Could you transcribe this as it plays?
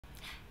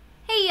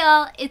Hey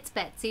y'all, it's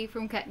Betsy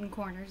from Cuttin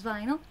Corners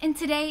Vinyl, and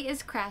today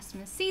is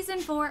Craftmas Season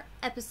 4,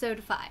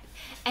 Episode 5.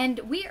 And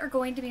we are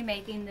going to be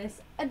making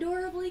this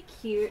adorably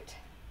cute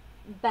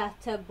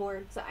bathtub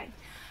board sign.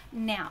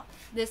 Now,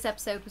 this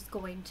episode was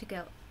going to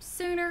go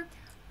sooner,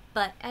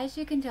 but as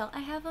you can tell, I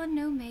have on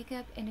no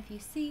makeup, and if you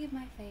see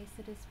my face,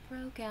 it is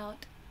broke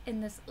out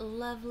in this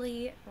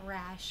lovely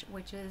rash,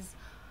 which is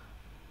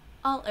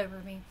all over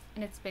me,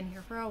 and it's been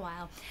here for a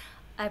while.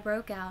 I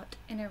broke out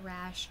in a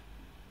rash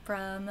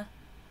from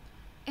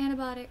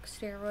antibiotic,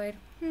 steroid,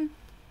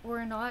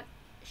 we're not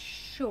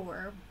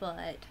sure,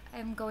 but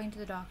I'm going to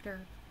the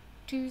doctor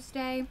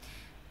Tuesday.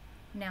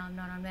 Now I'm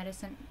not on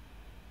medicine.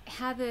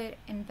 Have an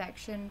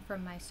infection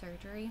from my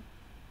surgery,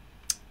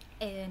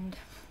 and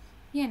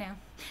you know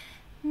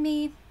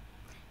me,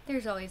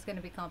 there's always going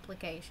to be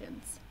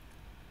complications,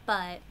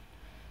 but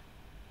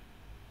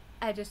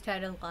I just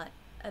had a lot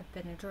of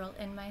Benadryl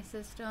in my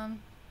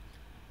system,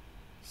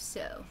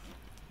 so,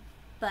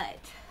 but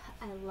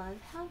I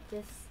love how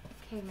this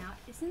came out.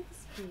 Isn't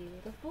this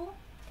beautiful?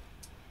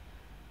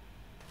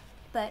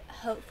 But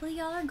hopefully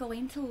y'all are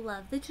going to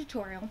love the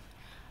tutorial.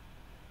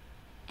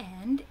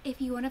 And if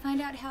you want to find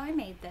out how I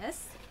made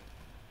this,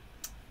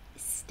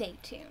 stay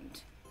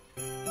tuned.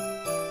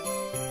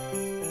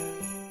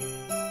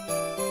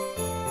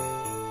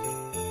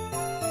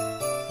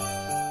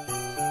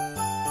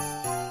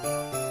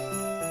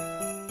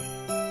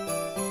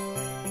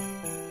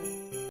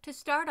 To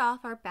start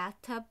off our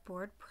bathtub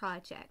board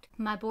project,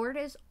 my board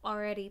is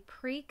already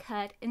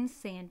pre-cut and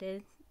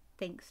sanded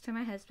thanks to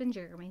my husband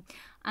Jeremy.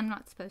 I'm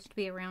not supposed to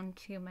be around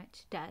too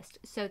much dust,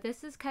 so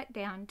this is cut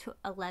down to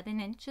 11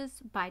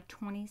 inches by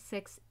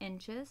 26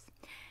 inches,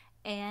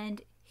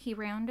 and he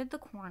rounded the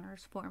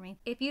corners for me.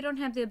 If you don't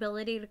have the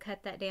ability to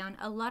cut that down,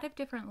 a lot of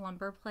different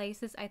lumber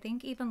places, I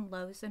think even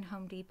Lowe's and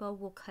Home Depot,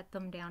 will cut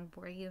them down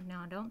for you.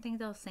 Now I don't think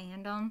they'll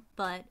sand them,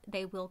 but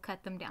they will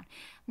cut them down.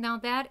 Now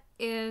that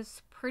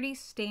is pretty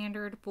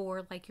standard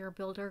for like your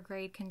builder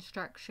grade,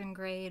 construction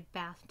grade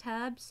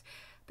bathtubs,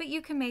 but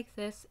you can make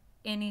this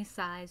any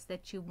size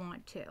that you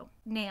want to.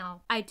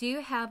 Now, I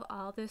do have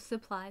all the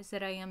supplies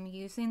that I am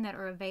using that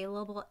are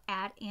available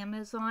at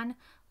Amazon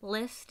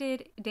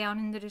listed down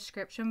in the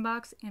description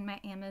box in my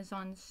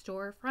Amazon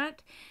storefront,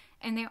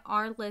 and they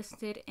are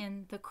listed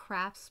in the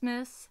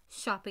Craftmas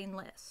shopping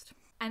list.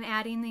 I'm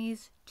adding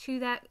these to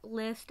that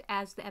list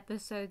as the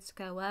episodes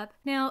go up.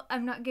 Now,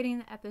 I'm not getting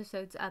the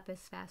episodes up as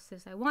fast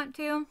as I want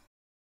to.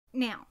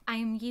 Now,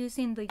 I'm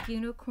using the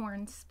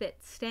Unicorn Spit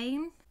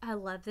Stain. I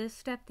love this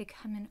stuff. They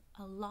come in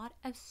a lot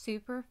of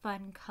super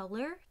fun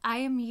color. I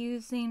am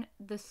using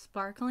the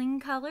sparkling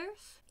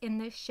colors in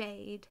the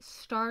shade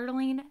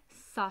Startling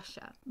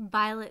Sasha,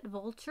 Violet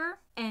Vulture,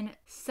 and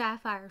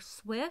Sapphire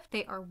Swift.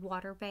 They are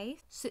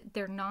water-based. So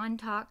they're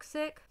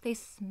non-toxic. They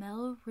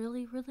smell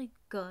really, really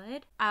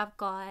good. I've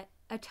got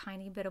a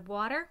tiny bit of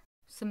water,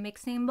 some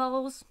mixing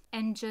bowls,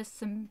 and just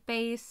some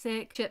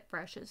basic chip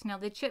brushes. Now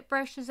the chip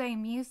brushes I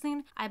am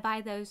using, I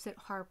buy those at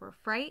Harbor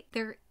Freight.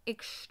 They're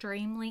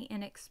extremely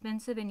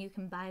inexpensive and you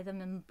can buy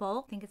them in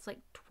bulk. I think it's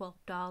like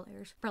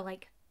 $12 for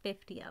like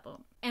 50 of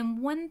them.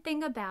 And one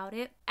thing about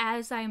it,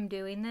 as I'm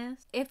doing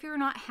this, if you're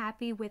not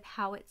happy with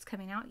how it's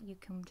coming out, you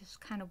can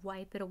just kind of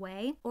wipe it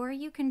away, or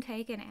you can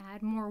take and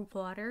add more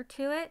water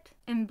to it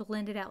and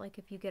blend it out. Like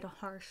if you get a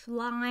harsh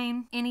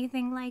line,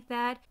 anything like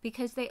that,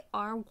 because they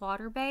are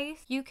water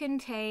based, you can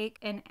take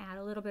and add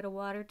a little bit of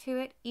water to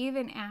it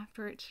even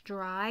after it's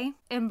dry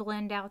and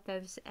blend out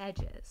those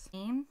edges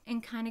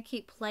and kind of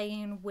keep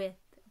playing with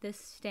this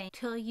stain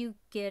till you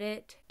get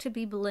it to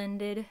be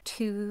blended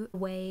to the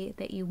way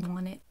that you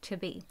want it to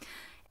be.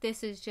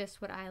 This is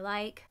just what I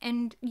like,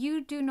 and you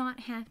do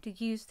not have to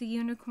use the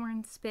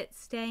Unicorn Spit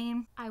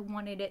Stain. I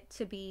wanted it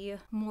to be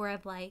more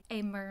of like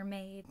a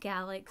mermaid,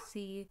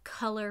 galaxy,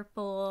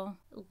 colorful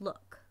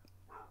look.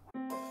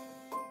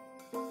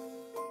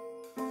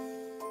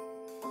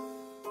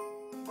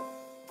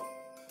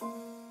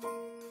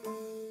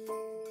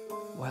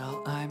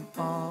 Well, I'm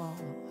all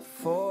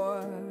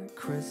for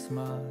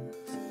Christmas,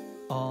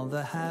 all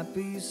the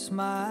happy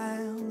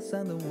smiles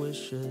and the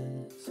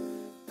wishes,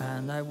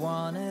 and I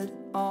want it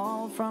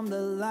all from the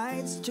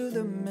lights to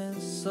the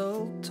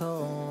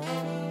mistletoe.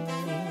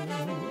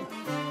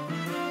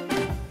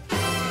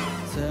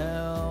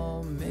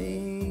 Tell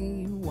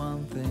me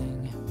one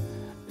thing,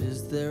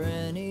 is there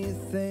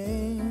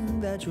anything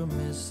that you're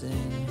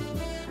missing?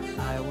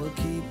 I will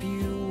keep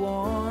you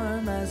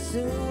warm as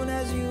soon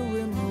as you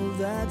remove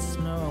that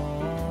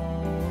snow.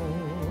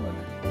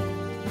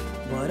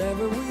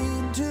 Whatever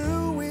we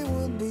do, we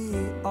will be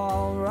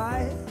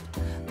alright.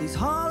 These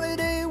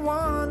holiday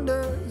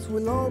wonders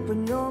will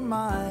open your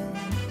mind.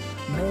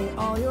 May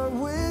all your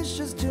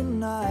wishes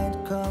tonight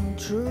come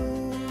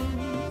true.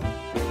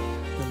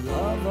 The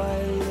love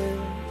I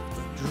lived,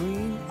 the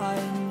dream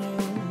I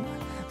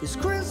knew. This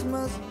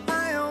Christmas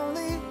I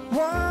only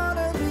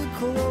wanna be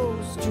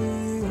close to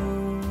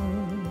you.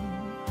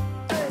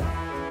 Hey.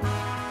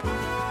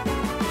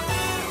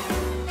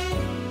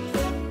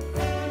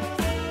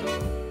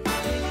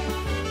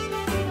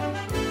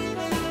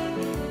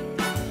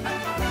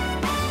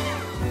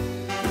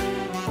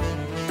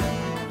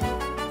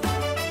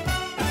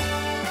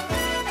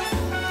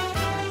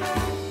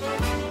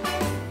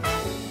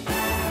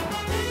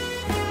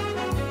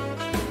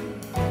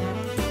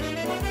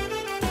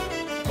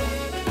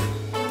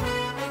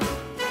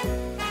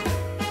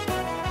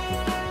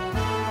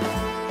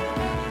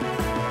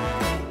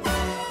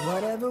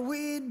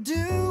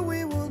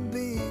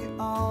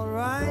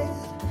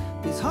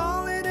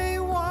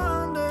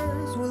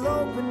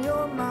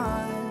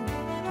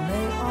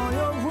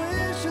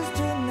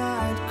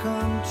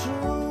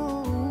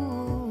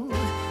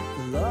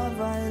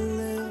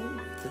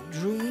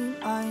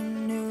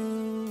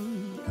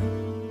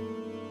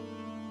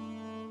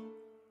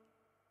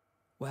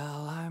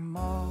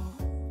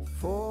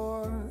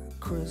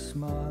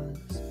 Christmas.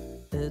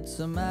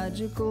 It's a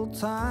magical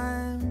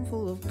time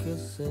full of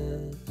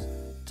kisses.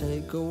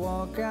 Take a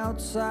walk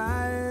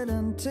outside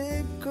and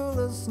tickle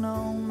the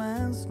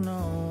snowman's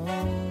nose.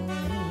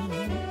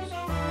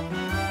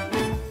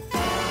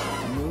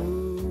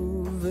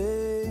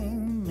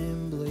 Moving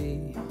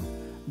nimbly,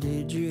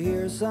 did you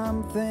hear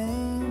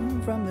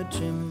something from the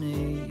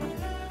chimney?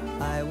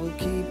 I will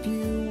keep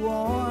you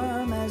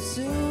warm as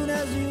soon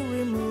as you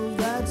remove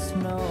that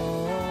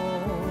snow.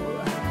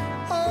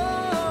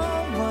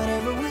 Oh,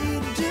 whatever we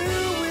do,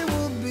 we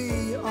will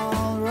be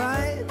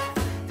alright.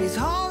 These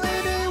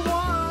holiday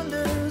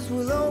wonders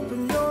will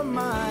open your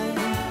mind.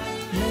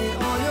 May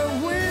all your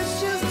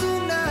wishes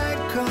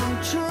tonight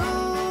come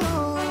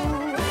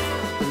true.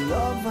 The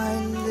love I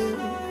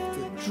lived,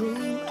 the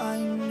dream I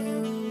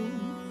knew.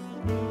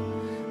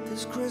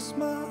 This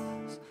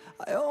Christmas,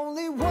 I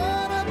only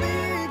wanna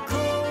be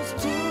close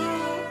to you.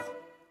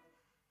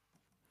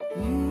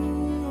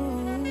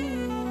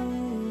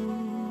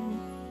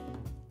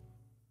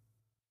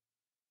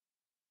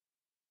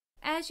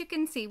 As you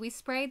can see, we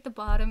sprayed the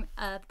bottom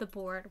of the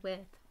board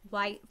with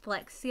white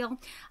Flex Seal.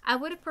 I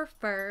would have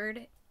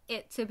preferred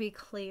it to be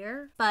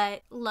clear,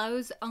 but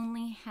Lowe's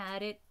only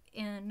had it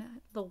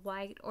in the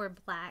white or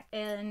black,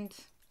 and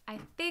I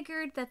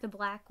figured that the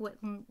black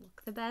wouldn't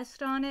look the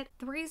best on it.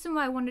 The reason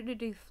why I wanted to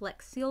do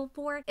Flex Seal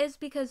for it is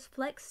because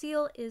Flex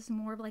Seal is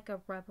more like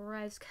a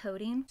rubberized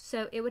coating,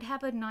 so it would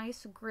have a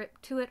nice grip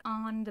to it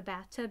on the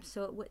bathtub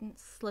so it wouldn't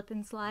slip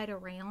and slide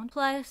around.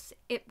 Plus,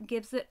 it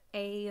gives it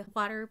a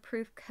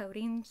waterproof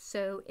coating,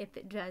 so if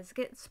it does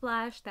get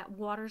splashed, that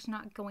water's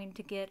not going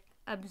to get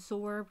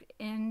absorbed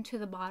into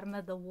the bottom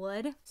of the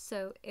wood,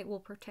 so it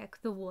will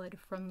protect the wood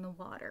from the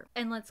water.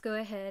 And let's go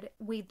ahead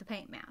weed the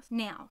paint mask.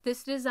 Now,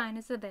 this design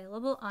is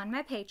available on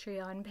my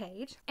Patreon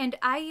page, and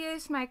I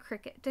used my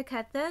Cricut to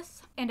cut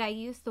this, and I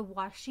used the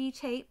washi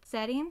tape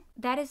setting.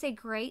 That is a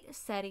great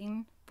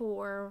setting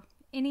for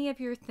any of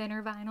your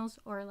thinner vinyls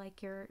or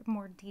like your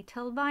more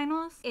detailed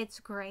vinyls. It's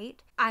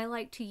great. I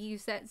like to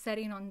use that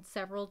setting on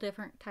several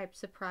different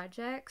types of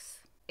projects.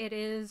 It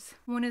is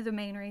one of the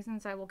main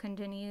reasons I will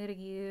continue to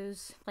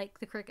use, like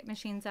the Cricut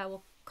machines, I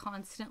will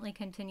constantly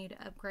continue to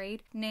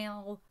upgrade.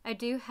 Now, I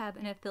do have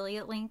an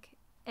affiliate link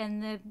in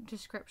the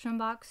description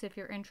box if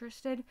you're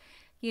interested.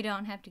 You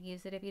don't have to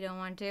use it if you don't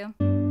want to.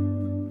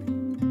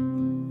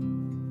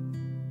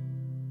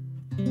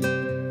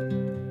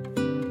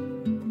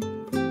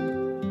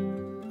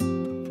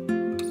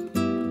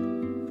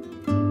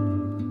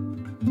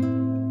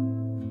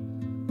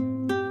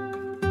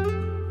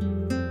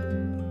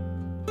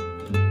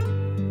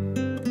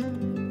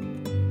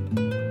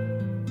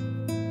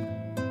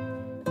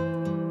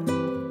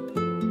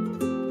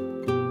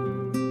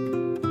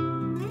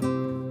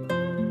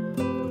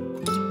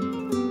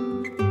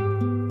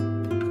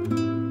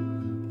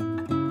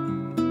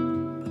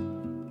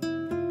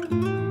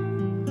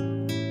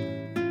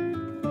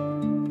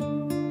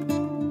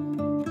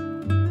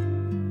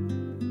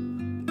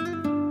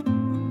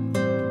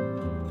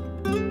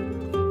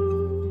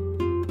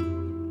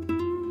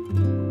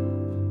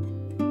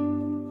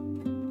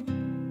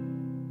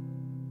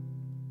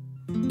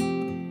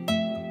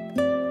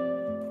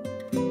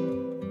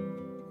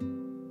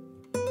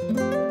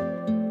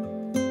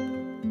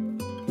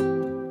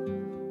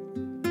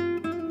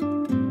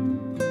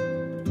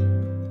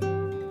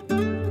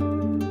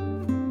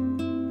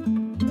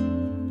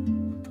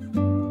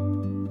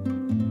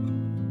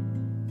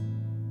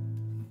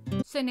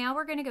 So now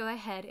we're going to go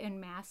ahead and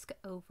mask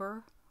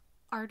over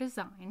our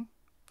design,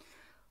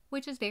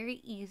 which is very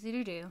easy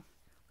to do.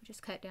 We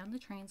just cut down the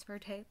transfer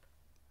tape,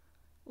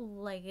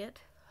 lay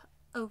it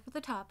over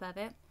the top of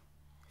it,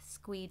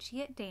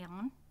 squeegee it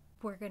down.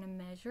 We're going to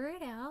measure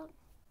it out,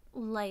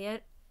 lay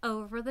it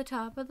over the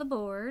top of the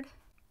board.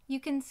 You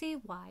can see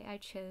why I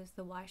chose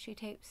the washi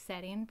tape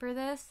setting for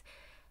this,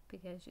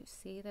 because you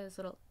see those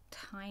little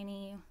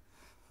tiny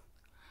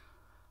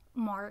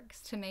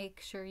marks to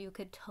make sure you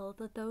could tell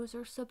that those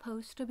are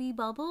supposed to be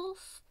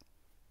bubbles.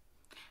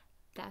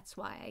 That's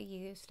why I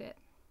used it.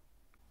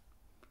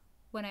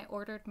 When I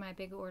ordered my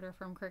big order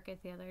from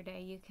Cricut the other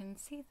day, you can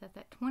see that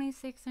that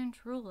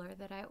 26-inch ruler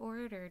that I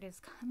ordered is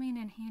coming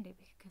in handy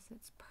because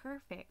it's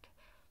perfect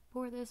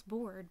for this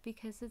board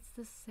because it's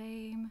the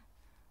same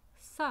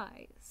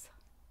size.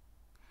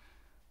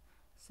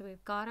 So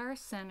we've got our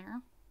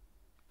center.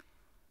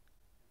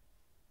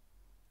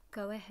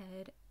 Go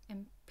ahead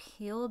and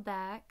peel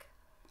back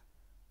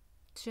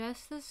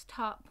just this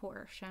top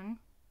portion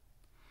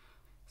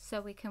so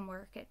we can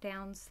work it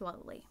down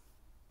slowly.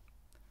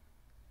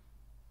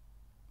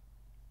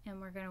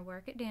 And we're going to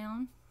work it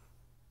down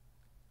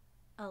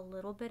a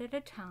little bit at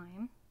a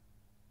time.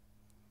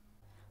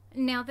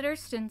 Now that our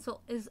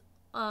stencil is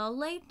all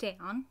laid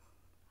down,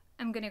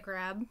 I'm going to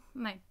grab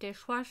my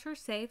dishwasher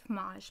safe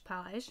Mod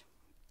Podge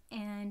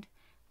and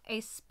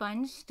a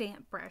sponge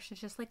stamp brush.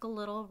 It's just like a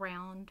little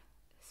round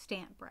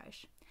stamp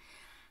brush.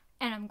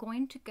 And I'm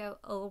going to go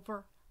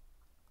over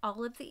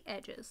all of the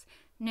edges.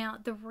 Now,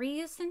 the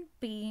reason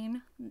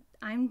being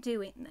I'm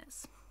doing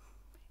this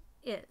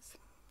is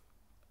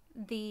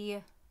the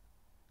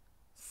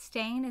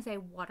stain is a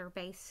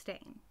water-based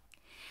stain.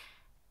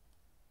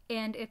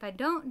 And if I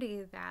don't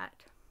do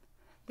that,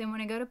 then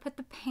when I go to put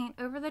the paint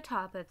over the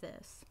top of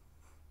this,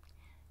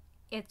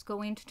 it's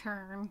going to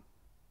turn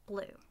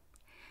blue.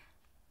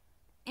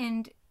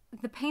 And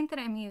the paint that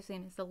I'm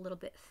using is a little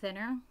bit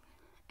thinner,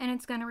 and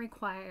it's going to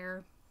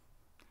require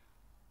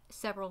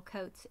several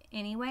coats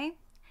anyway,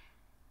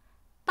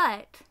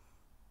 but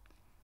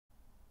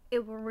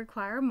it will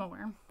require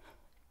more.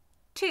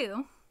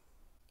 2,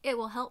 it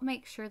will help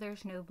make sure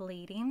there's no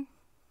bleeding,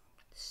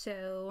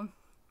 so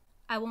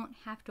I won't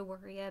have to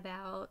worry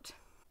about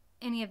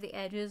any of the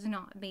edges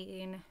not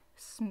being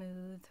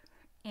smooth,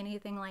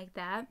 anything like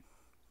that.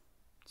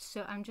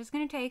 So I'm just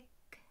going to take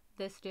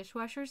this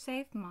dishwasher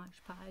safe Mod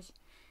Podge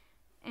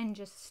and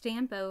just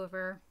stamp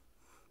over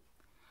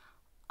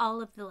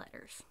all of the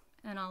letters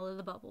and all of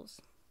the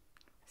bubbles.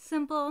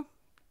 Simple,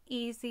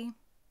 easy,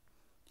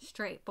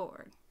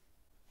 straightforward.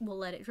 We'll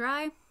let it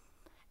dry,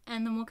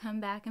 and then we'll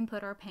come back and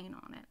put our paint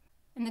on it.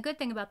 And the good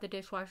thing about the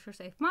dishwasher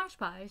safe Mod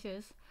Podge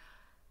is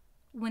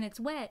when it's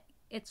wet,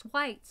 it's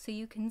white, so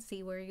you can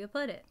see where you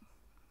put it.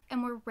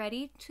 And we're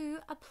ready to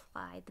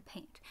apply the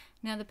paint.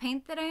 Now the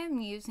paint that I am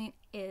using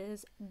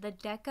is the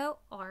Deco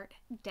Art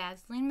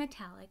Dazzling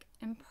Metallic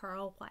in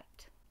Pearl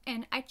White.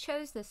 And I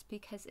chose this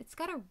because it's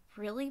got a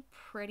really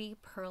pretty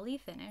pearly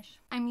finish.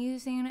 I'm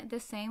using the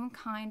same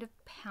kind of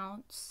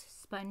Pounce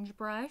sponge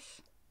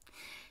brush.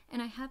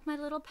 And I have my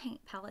little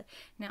paint palette.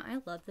 Now I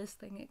love this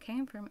thing. It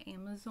came from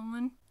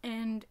Amazon.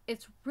 And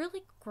it's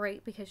really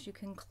great because you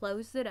can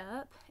close it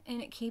up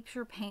and it keeps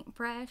your paint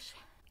fresh.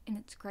 And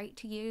it's great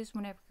to use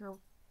whenever you're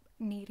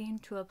needing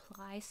to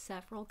apply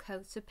several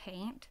coats of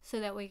paint, so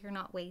that way you're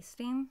not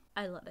wasting.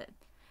 I love it.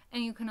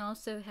 And you can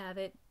also have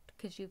it,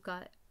 because you've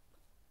got,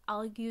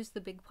 I'll use the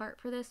big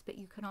part for this, but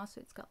you can also,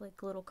 it's got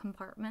like little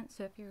compartments,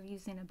 so if you're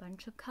using a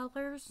bunch of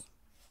colors,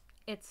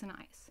 it's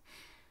nice.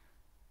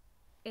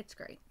 It's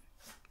great.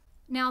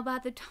 Now by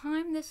the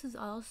time this is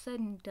all said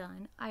and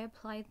done, I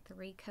applied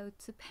 3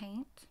 coats of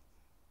paint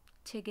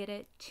to get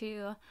it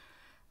to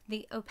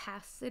the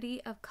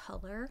opacity of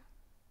color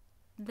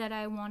that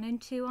I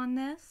wanted to on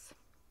this.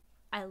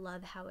 I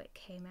love how it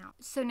came out.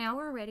 So now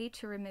we're ready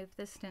to remove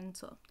the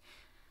stencil.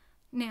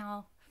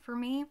 Now for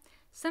me,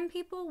 some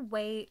people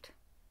wait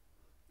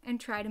and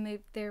try to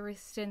move their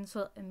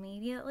stencil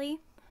immediately,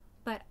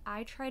 but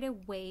I try to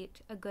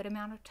wait a good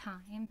amount of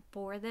time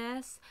for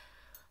this,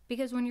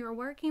 because when you're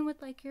working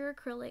with like your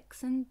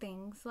acrylics and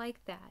things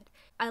like that,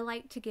 I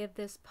like to give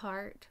this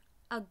part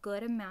a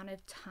good amount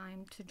of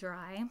time to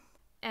dry.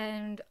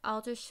 And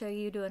I'll just show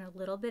you doing a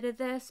little bit of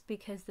this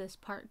because this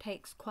part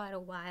takes quite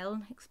a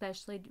while,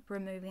 especially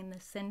removing the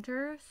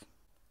centers.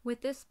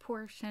 With this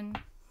portion,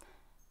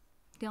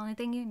 the only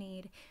thing you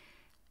need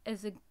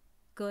is a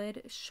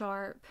good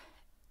sharp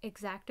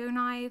X-Acto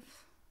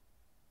knife,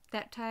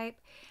 that type,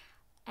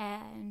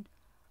 and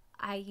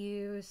I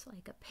use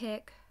like a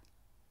pick,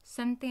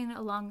 something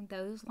along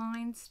those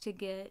lines to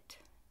get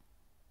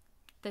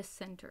the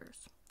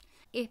centers.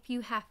 If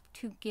you have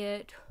to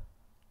get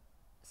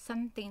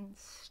something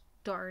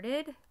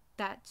started,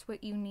 that's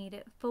what you need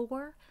it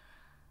for.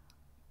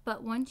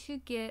 But once you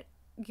get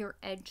your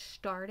edge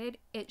started,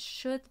 it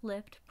should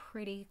lift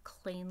pretty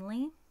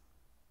cleanly.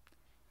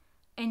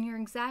 And your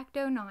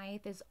X-Acto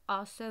knife is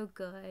also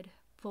good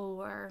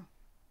for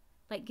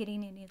like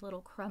getting any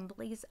little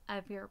crumblies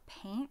of your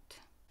paint.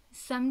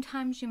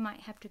 Sometimes you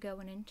might have to go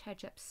in and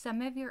touch up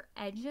some of your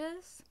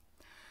edges,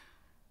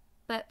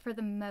 but for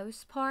the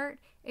most part,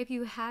 if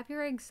you have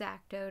your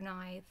X-Acto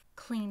knife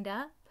cleaned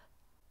up,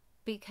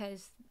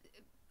 because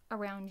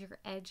around your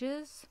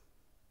edges,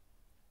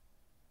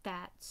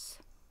 that's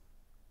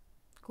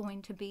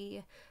going to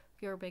be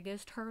your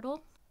biggest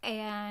hurdle,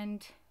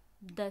 and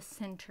the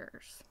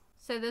centers.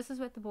 So this is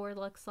what the board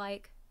looks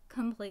like,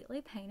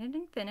 completely painted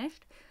and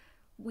finished.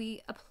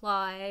 We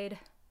applied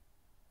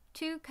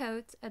 2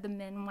 coats of the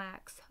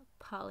Minwax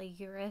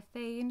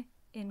polyurethane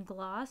in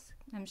gloss.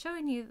 I'm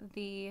showing you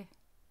the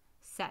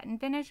satin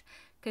finish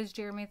because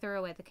Jeremy threw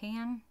away the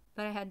can,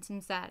 but I had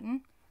some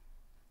satin.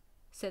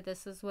 So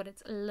this is what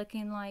it's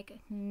looking like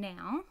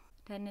now.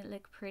 Doesn't it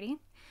look pretty?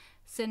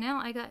 So now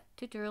I got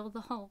to drill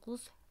the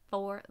holes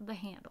for the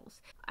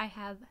handles. I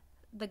have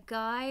the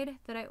guide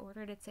that I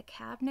ordered. It's a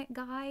cabinet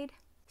guide,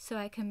 so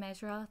I can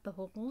measure out the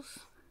holes.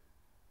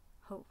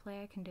 Hopefully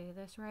I can do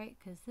this right,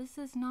 because this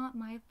is not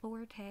my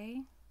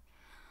forte.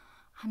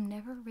 I'm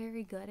never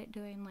very good at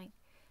doing like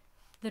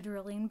the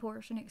drilling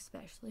portion,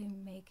 especially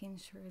making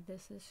sure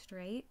this is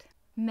straight.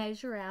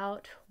 Measure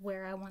out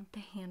where I want the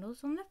handles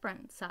on the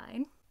front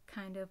side,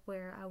 kind of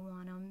where I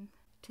want them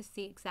to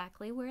see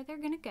exactly where they're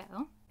going to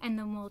go, and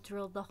then we'll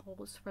drill the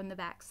holes from the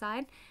back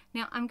side.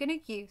 Now I'm going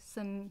to use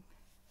some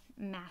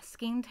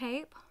masking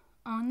tape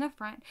on the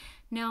front.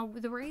 Now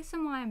the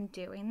reason why I'm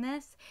doing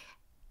this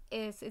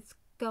is it's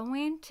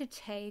going to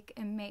take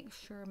and make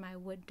sure my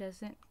wood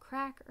doesn't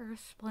crack or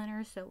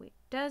splinter, so it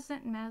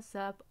doesn't mess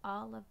up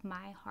all of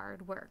my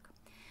hard work.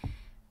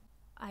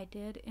 I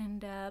did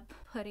end up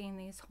putting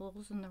these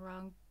holes in the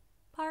wrong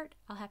apart,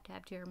 I'll have to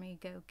have Jeremy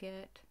go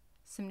get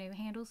some new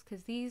handles,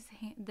 because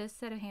this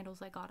set of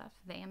handles I got off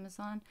of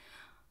Amazon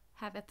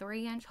have a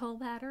 3-inch hole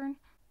pattern,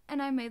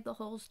 and I made the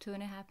holes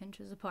 2.5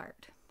 inches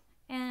apart,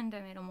 and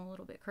I made them a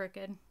little bit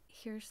crooked.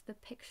 Here's the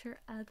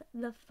picture of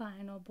the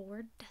final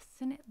board.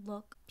 Doesn't it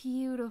look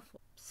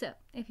beautiful? So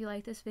if you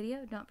like this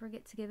video, don't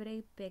forget to give it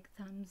a big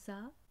thumbs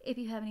up. If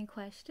you have any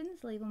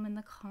questions, leave them in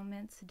the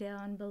comments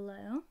down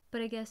below.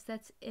 But I guess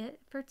that's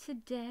it for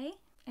today,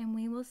 and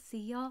we will see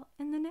y'all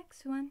in the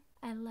next one.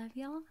 I love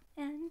y'all,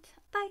 and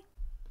bye.